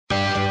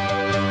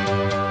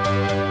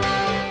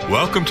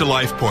Welcome to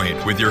Life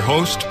Point with your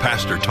host,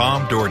 Pastor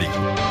Tom Dougherty.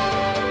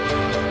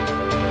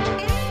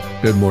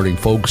 Good morning,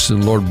 folks,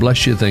 and Lord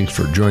bless you. Thanks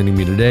for joining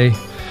me today.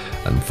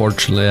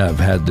 Unfortunately, I've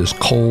had this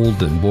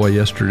cold, and boy,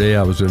 yesterday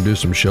I was going to do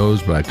some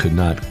shows, but I could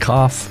not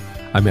cough.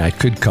 I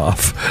could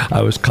cough.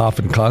 I was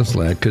coughing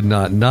constantly. I could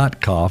not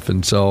cough,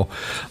 and so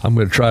I'm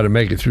going to try to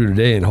make it through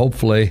today, and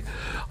hopefully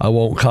I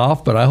won't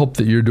cough, but I hope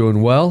that you're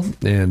doing well,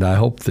 and I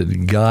hope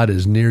that God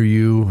is near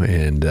you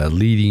and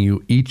leading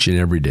you each and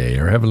every day.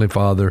 Our Heavenly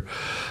Father,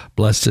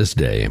 bless this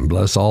day and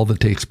bless all that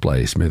takes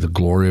place. May the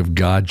glory of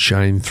God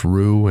shine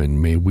through,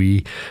 and may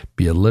we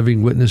be a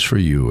living witness for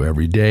you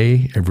every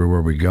day,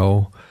 everywhere we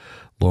go.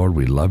 Lord,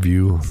 we love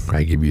you.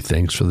 I give you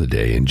thanks for the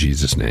day. In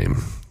Jesus'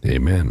 name,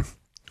 amen.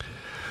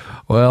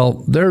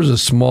 Well, there's a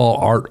small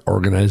art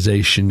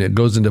organization that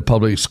goes into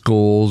public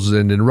schools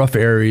and in rough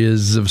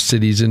areas of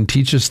cities and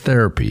teaches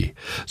therapy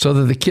so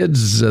that the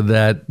kids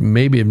that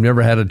maybe have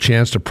never had a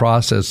chance to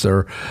process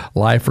their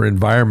life or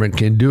environment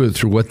can do it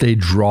through what they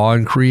draw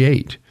and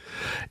create.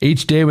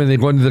 Each day when they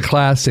go into the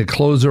class, they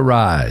close their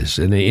eyes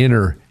and they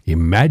enter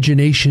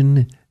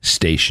imagination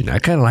station. I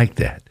kind of like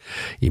that.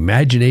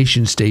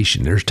 Imagination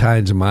station. There's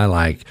times in my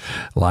life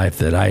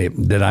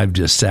that I've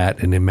just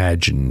sat and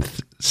imagined,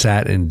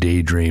 sat and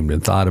daydreamed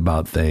and thought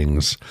about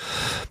things.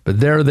 But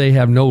there they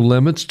have no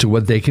limits to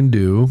what they can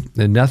do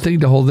and nothing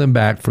to hold them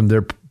back from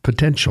their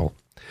potential.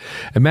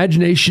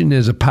 Imagination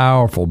is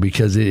powerful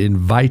because it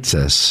invites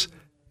us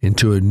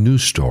into a new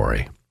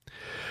story.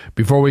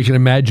 Before we can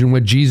imagine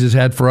what Jesus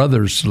had for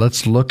others,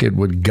 let's look at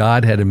what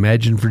God had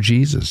imagined for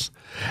Jesus.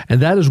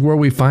 And that is where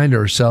we find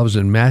ourselves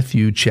in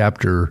Matthew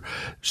chapter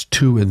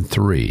 2 and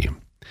 3.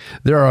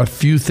 There are a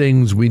few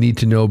things we need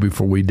to know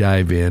before we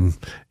dive in,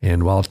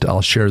 and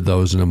I'll share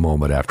those in a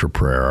moment after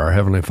prayer. Our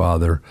Heavenly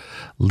Father,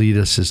 lead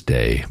us this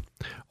day.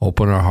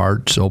 Open our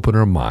hearts, open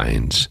our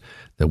minds,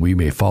 that we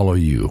may follow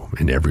you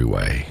in every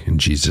way. In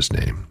Jesus'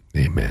 name,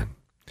 amen.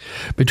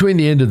 Between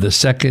the end of the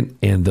second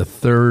and the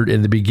third,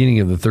 and the beginning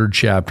of the third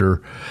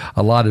chapter,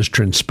 a lot has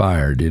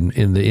transpired.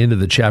 In the end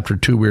of the chapter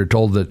 2, we are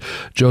told that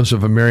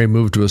Joseph and Mary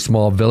moved to a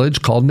small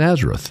village called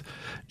Nazareth.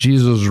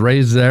 Jesus was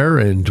raised there,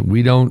 and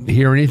we don't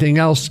hear anything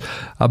else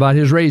about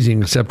his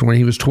raising except when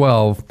he was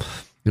 12.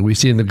 And we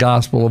see in the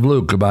Gospel of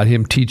Luke about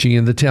him teaching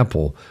in the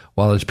temple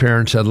while his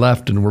parents had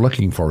left and were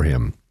looking for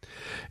him.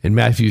 In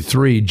Matthew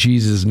 3,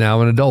 Jesus is now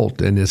an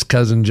adult, and his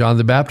cousin John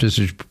the Baptist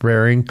is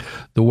preparing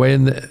the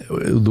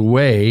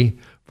way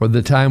for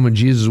the time when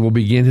Jesus will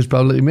begin his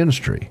public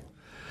ministry.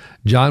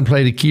 John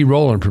played a key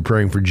role in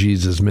preparing for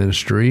Jesus'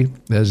 ministry,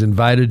 as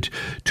invited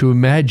to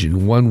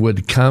imagine one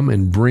would come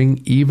and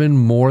bring even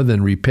more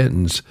than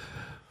repentance,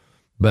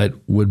 but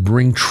would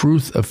bring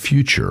truth of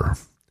future,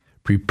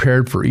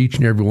 prepared for each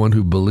and every one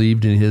who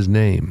believed in his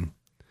name.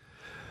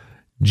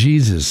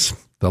 Jesus,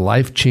 the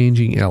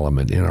life-changing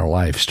element in our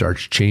life,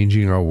 starts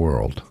changing our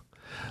world.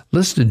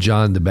 Listen to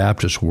John the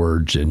Baptist's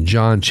words in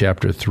John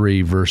chapter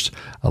 3, verse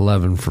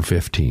 11 for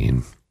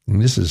 15. And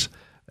this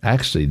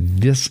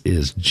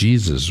is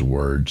Jesus'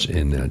 words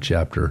in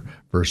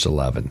verse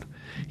 11.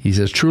 He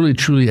says, "Truly,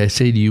 truly, I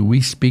say to you, we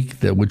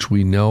speak that which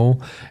we know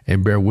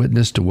and bear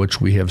witness to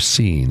which we have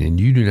seen, and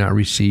you do not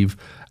receive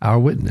our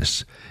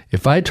witness.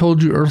 If I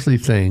told you earthly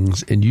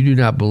things and you do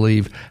not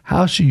believe,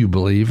 how shall you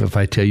believe if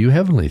I tell you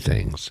heavenly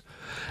things?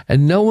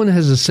 And no one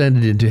has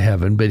ascended into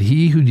heaven but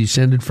he who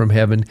descended from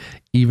heaven,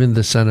 even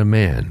the Son of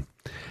Man.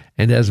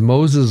 And as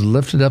Moses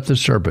lifted up the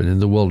serpent in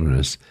the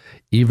wilderness,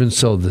 even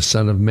so the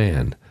Son of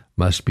Man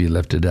must be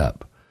lifted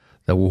up,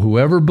 that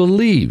whoever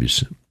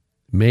believes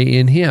may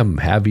in him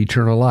have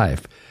eternal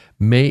life."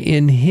 May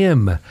in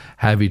him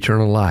have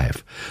eternal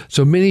life.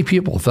 So many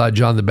people thought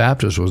John the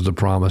Baptist was the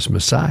promised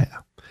Messiah.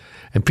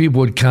 And people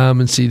would come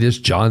and see this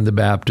John the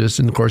Baptist.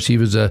 And, of course, he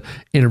was a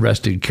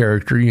interesting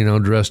character,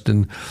 dressed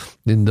in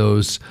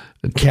those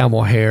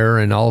camel hair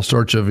and all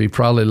sorts of, he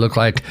probably looked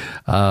like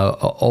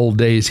old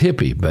days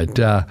hippie. But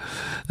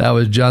that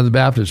was John the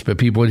Baptist. But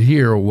people would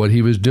hear what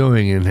he was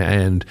doing,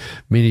 and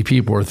many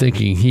people were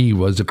thinking he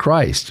was the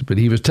Christ. But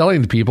he was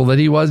telling the people that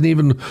he wasn't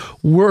even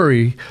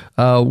worthy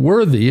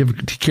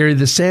to carry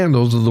the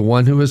sandals of the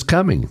one who is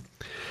coming.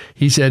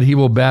 He said he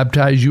will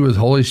baptize you with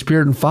Holy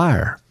Spirit and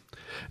fire.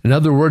 In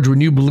other words,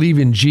 when you believe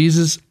in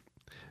Jesus,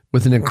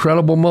 with an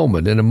incredible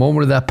moment, and a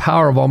moment of that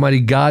power of Almighty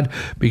God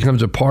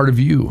becomes a part of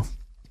you.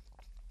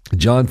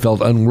 John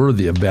felt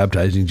unworthy of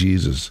baptizing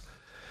Jesus.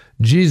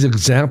 Jesus'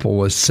 example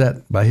was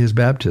set by his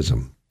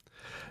baptism.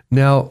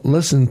 Now,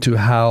 listen to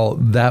how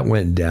that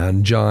went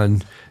down.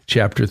 John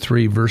chapter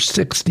 3, verse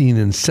 16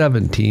 and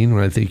 17,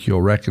 and I think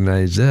you'll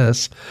recognize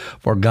this.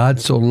 "For God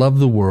so loved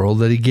the world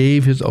that he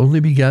gave his only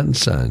begotten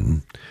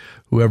Son.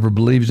 Whoever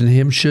believes in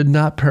him should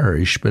not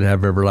perish, but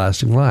have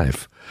everlasting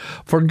life.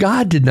 For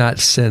God did not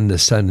send the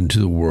Son into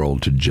the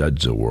world to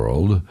judge the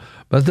world,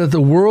 but that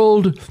the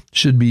world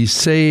should be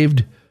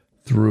saved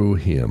through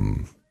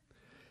him."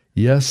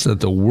 Yes,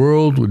 that the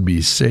world would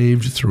be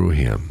saved through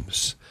him.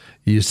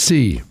 You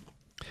see,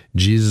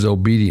 Jesus'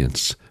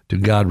 obedience to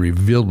God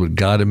revealed what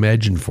God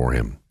imagined for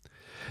him.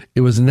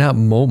 It was in that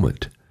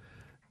moment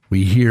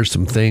we hear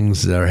some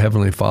things that our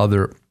Heavenly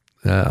Father,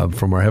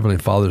 from our Heavenly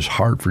Father's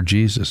heart for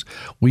Jesus.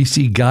 We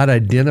see God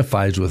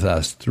identifies with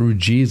us through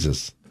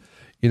Jesus.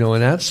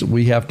 And that's,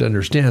 we have to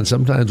understand.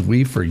 Sometimes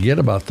we forget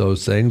about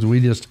those things. We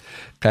just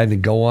kind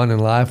of go on in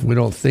life. We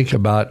don't think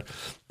about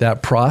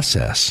that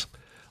process.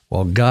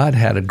 Well, God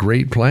had a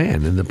great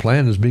plan, and the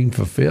plan is being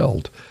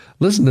fulfilled.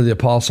 Listen to the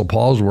Apostle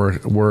Paul's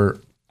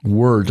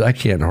words. I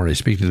can't hardly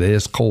speak today.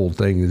 This cold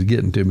thing is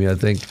getting to me, I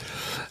think.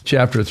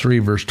 Chapter 3,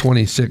 verse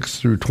 26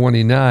 through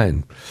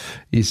 29.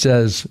 He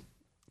says,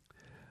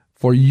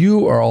 "For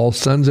you are all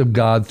sons of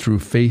God through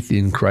faith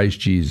in Christ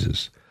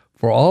Jesus.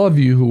 For all of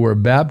you who were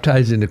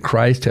baptized into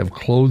Christ have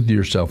clothed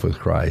yourself with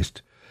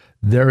Christ.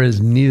 There is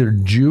neither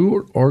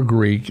Jew or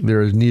Greek,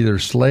 there is neither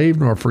slave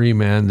nor free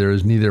man, there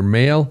is neither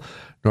male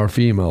nor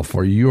female,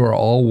 for you are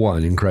all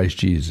one in Christ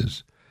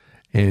Jesus.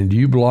 And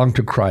you belong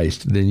to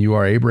Christ, then you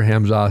are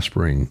Abraham's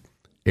offspring,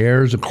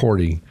 heirs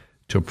according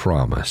to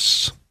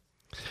promise."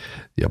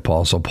 The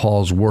Apostle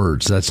Paul's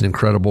words, that's an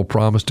incredible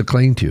promise to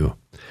cling to.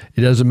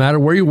 It doesn't matter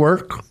where you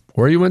work,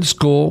 where you went to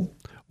school,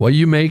 what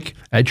you make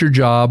at your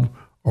job,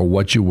 or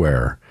what you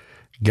wear.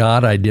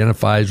 God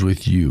identifies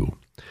with you.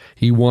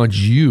 He wants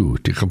you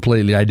to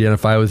completely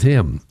identify with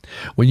Him.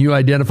 When you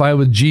identify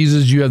with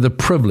Jesus, you have the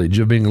privilege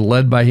of being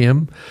led by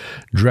Him,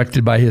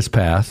 directed by His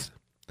path.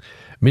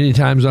 Many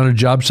times on a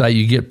job site,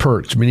 you get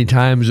perks. Many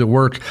times at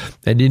work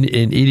and in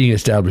eating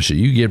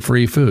establishment, you get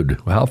free food.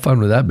 Well, how fun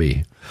would that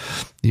be?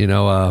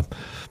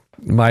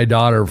 My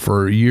daughter,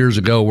 for years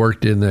ago,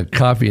 worked in the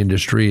coffee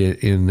industry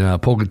in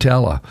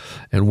Pocatello,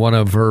 and one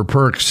of her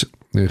perks,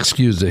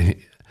 excuse the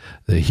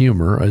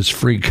humor, is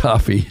free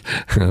coffee.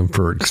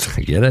 Perks,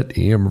 get it?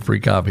 Humor, free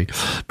coffee.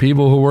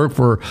 People who work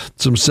for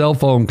some cell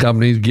phone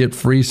companies get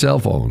free cell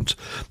phones.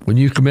 When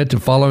you commit to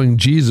following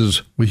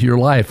Jesus with your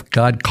life,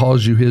 God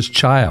calls you His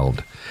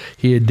child.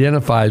 He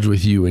identifies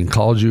with you and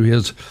calls you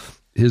His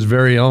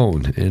very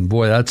own. And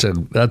boy, that's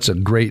a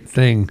great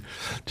thing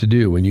to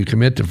do. When you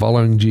commit to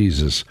following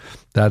Jesus,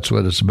 that's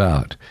what it's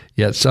about.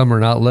 Yet some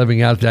are not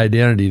living out the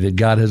identity that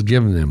God has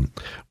given them.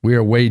 We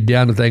are weighed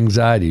down with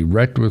anxiety,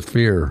 wrecked with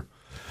fear,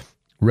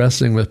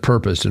 wrestling with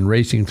purpose, and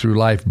racing through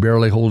life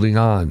barely holding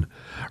on.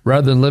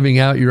 Rather than living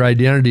out your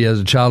identity as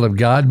a child of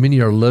God,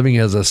 many are living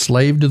as a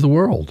slave to the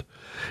world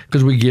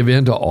because we give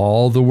in to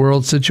all the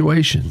world's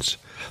situations.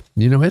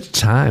 It's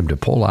time to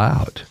pull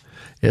out.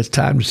 It's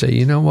time to say,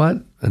 you know what?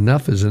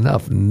 Enough is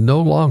enough.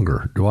 No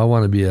longer do I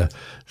want to be a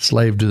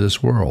slave to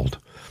this world.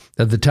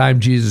 At the time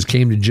Jesus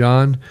came to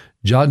John,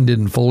 John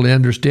didn't fully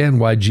understand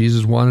why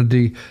Jesus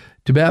wanted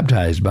to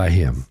baptize by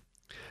him.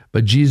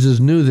 But Jesus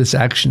knew this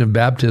action of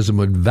baptism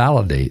would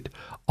validate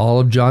all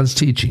of John's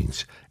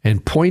teachings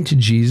and point to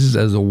Jesus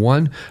as the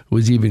one who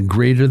was even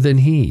greater than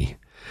he.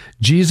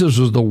 Jesus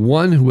was the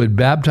one who would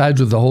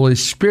baptize with the Holy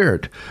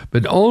Spirit,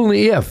 but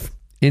only if,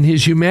 in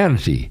his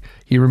humanity,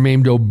 he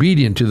remained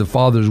obedient to the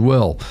Father's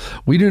will.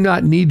 We do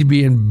not need to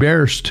be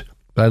embarrassed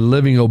by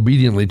living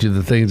obediently to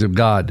the things of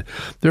God.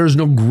 There is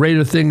no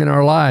greater thing in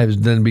our lives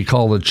than to be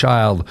called a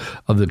child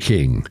of the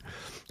King.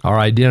 Our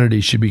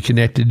identity should be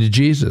connected to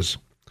Jesus.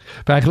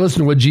 In fact, listen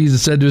to what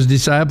Jesus said to his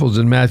disciples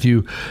in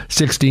Matthew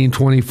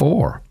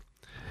 16:24.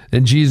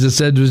 And Jesus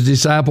said to his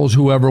disciples,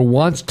 "Whoever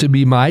wants to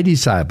be my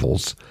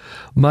disciples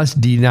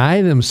must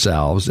deny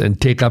themselves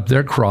and take up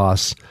their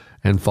cross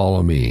and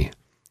follow me."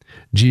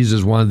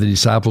 Jesus wanted the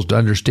disciples to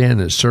understand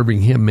that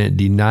serving him meant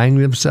denying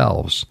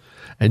themselves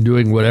and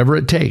doing whatever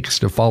it takes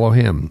to follow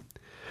him.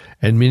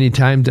 And many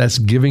times that's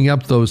giving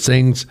up those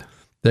things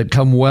that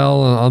come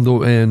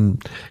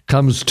and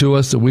comes to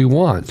us that we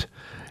want.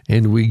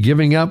 And we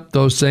giving up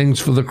those things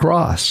for the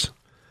cross.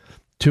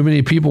 Too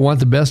many people want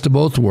the best of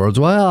both worlds.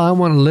 Well, I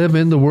want to live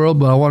in the world,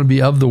 but I want to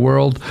be of the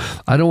world.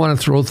 I don't want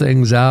to throw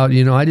things out.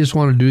 I just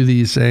want to do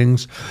these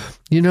things.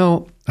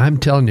 I'm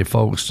telling you,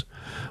 folks,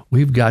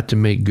 we've got to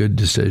make good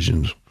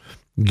decisions.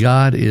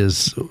 God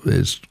is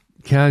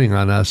counting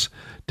on us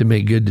to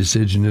make good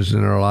decisions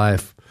in our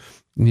life.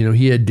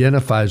 He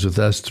identifies with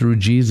us through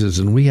Jesus,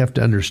 and we have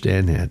to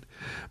understand that.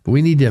 But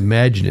we need to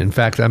imagine. In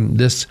fact,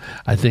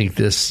 I think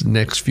this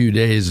next few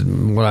days,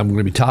 what I'm going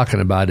to be talking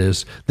about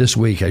is, this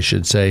week I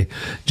should say,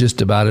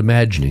 just about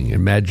imagining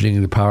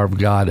the power of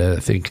God. I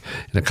think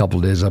in a couple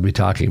of days I'll be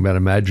talking about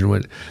imagine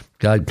what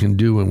God can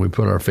do when we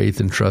put our faith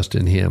and trust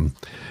in him.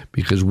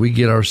 Because we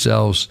get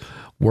ourselves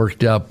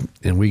worked up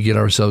and we get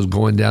ourselves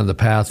going down the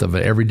path of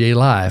everyday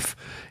life,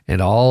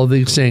 and all of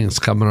these things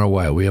coming our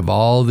way. We have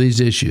all these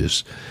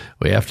issues.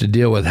 We have to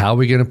deal with how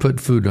we're going to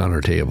put food on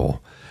our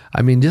table.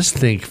 Just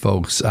think,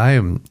 folks,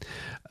 I'm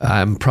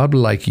probably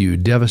like you,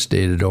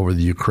 devastated over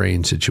the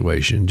Ukraine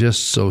situation.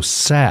 Just so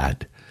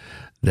sad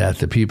that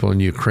the people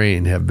in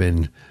Ukraine have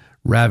been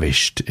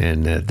ravished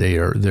and that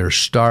they're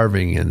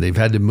starving and they've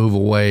had to move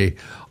away.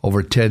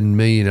 Over 10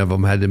 million of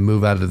them had to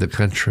move out of the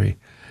country.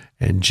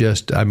 And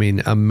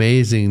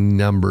amazing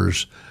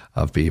numbers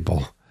of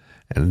people.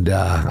 And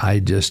I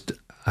just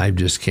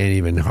can't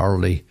even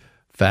hardly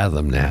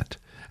fathom that.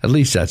 At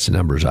least that's the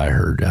numbers I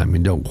heard. I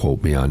mean, don't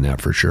quote me on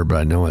that for sure, but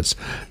I know it's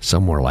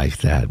somewhere like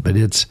that. But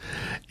it's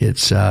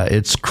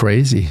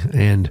crazy.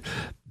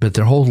 But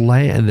their whole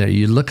land there,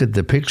 you look at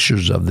the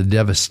pictures of the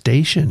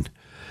devastation,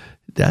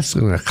 that's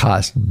going to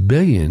cost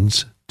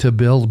billions to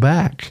build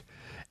back.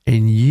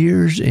 And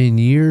years and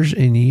years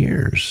and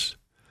years.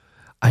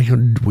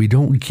 We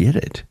don't get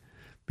it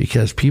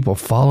because people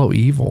follow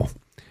evil.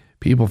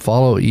 People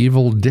follow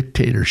evil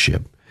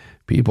dictatorship.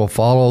 People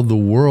follow the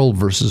world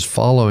versus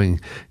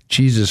following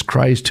Jesus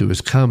Christ, who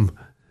has come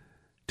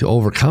to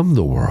overcome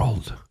the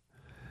world.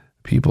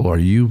 People, are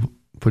you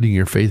putting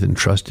your faith and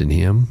trust in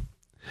him?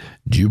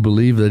 Do you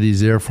believe that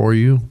he's there for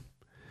you?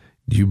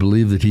 Do you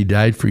believe that he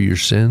died for your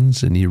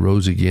sins and he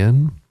rose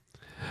again?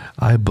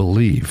 I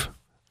believe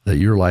that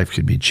your life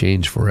could be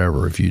changed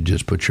forever if you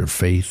just put your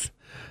faith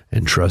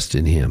and trust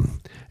in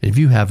him. And if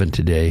you haven't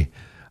today,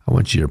 I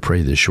want you to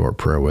pray this short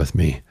prayer with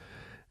me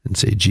and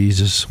say,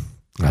 Jesus,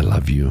 I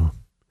love you.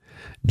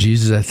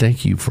 Jesus, I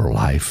thank you for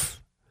life.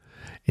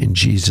 And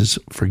Jesus,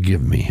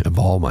 forgive me of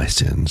all my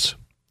sins.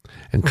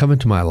 And come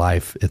into my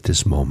life at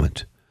this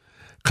moment.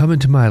 Come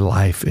into my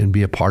life and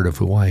be a part of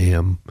who I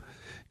am.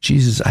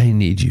 Jesus, I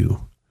need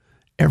you.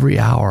 Every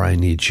hour I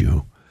need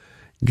you.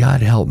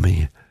 God, help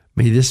me.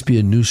 May this be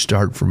a new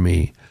start for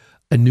me,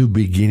 a new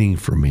beginning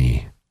for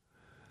me.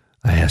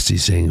 I ask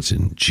these things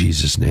in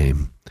Jesus'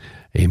 name.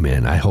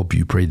 Amen. I hope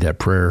you prayed that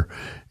prayer.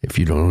 If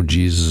you don't know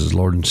Jesus as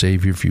Lord and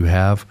Savior, if you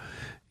have,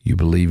 you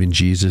believe in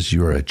Jesus,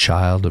 you are a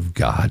child of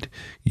God.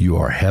 You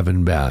are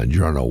heaven bound.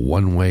 You're on a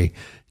one-way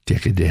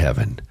ticket to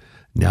heaven.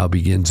 Now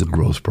begins the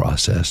growth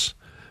process,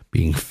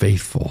 being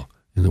faithful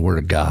in the Word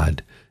of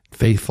God,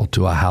 faithful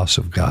to a house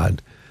of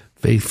God,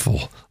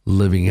 faithful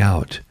living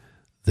out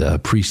the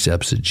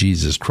precepts that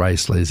Jesus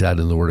Christ lays out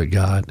in the Word of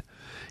God.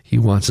 He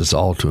wants us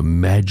all to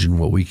imagine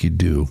what we could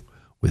do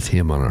with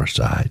him on our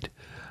side.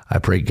 I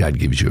pray God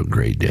gives you a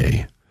great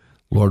day.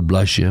 Lord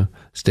bless you.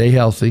 Stay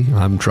healthy.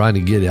 I'm trying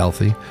to get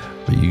healthy,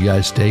 but you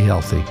guys stay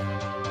healthy.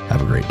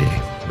 Have a great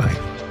day. Bye.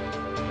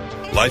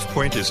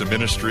 LifePoint is a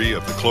ministry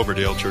of the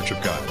Cloverdale Church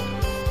of God.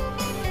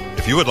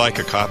 If you would like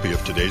a copy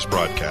of today's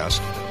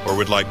broadcast or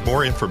would like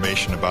more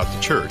information about the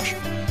church,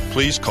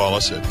 please call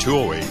us at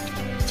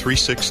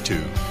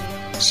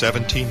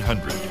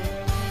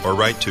 208-362-1700 or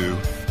write to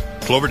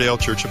Cloverdale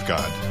Church of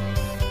God,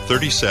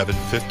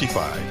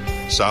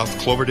 3755 South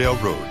Cloverdale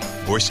Road,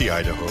 Boise,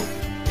 Idaho,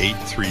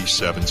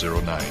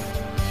 83709.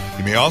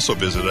 You may also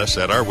visit us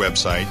at our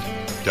website,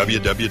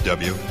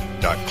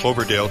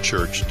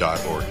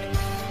 www.cloverdalechurch.org.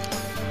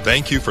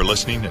 Thank you for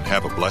listening and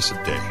have a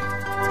blessed day.